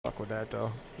with that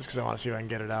though, just because I want to see if I can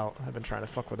get it out. I've been trying to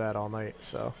fuck with that all night,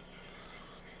 so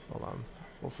hold on.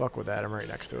 We'll fuck with that. I'm right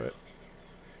next to it.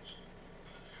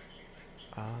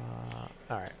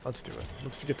 Alright, let's do it.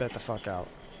 Let's get that the fuck out.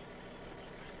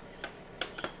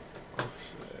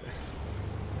 Let's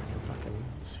I can fucking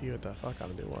see what the fuck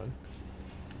I'm doing.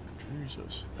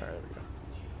 Jesus. Alright, there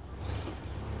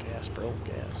we go. Gas, bro.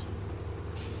 Gas.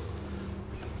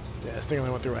 Yeah, this thing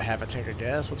only went through a half a tank of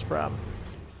gas. What's the problem?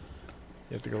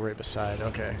 You have to go right beside.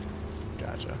 Okay.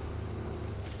 Gotcha.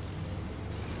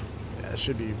 Yeah, it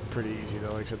should be pretty easy,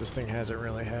 though. Like I said, this thing hasn't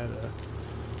really had a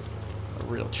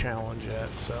real challenge yet,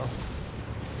 so...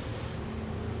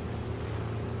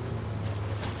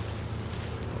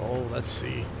 Oh, let's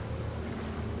see.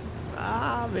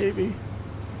 Ah, maybe.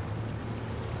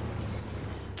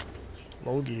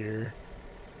 Low gear.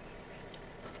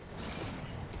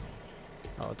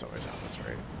 Oh, it's always on, that's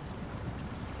right.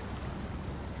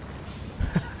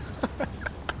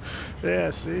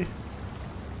 Yeah, see?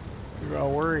 You were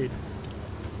all worried.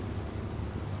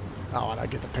 Oh, and I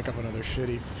get to pick up another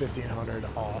shitty 1500.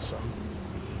 Awesome.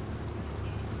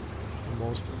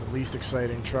 The least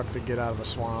exciting truck to get out of a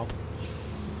swamp.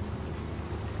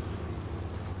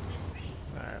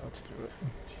 Alright, let's do it.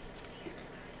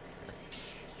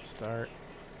 Start.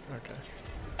 Okay.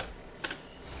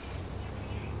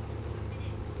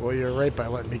 Well, you're right by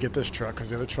letting me get this truck,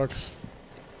 because the other trucks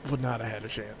would not have had a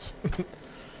chance.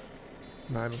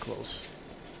 Not even close.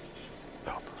 Oh,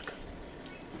 fuck.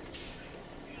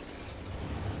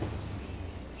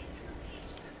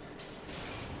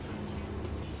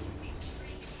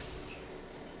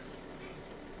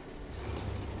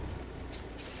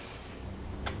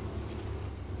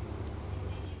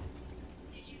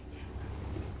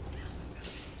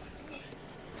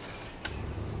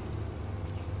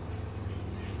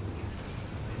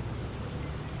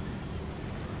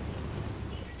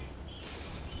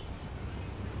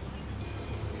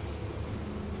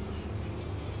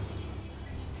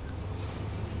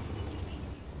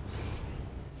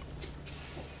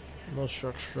 Most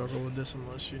trucks struggle with this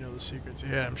unless you know the secrets.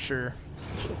 Yeah, I'm sure.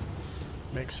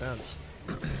 Makes sense.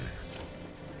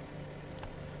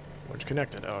 Which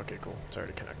connected? Oh, okay, cool. It's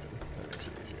already connected. That makes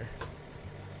it easier.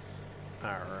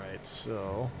 Alright,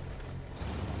 so...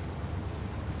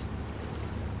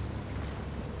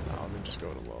 Oh, let me just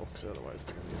go to low, because otherwise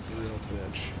it's going to be a real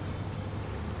bitch.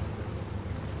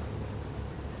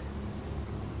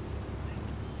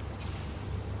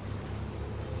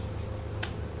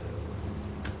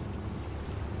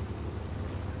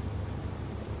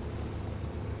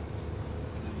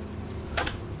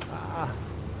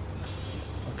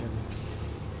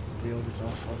 Wheel gets all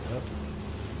fucked up.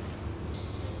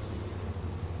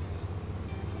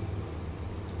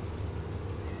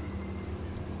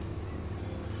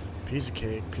 Piece of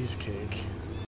cake, piece of cake.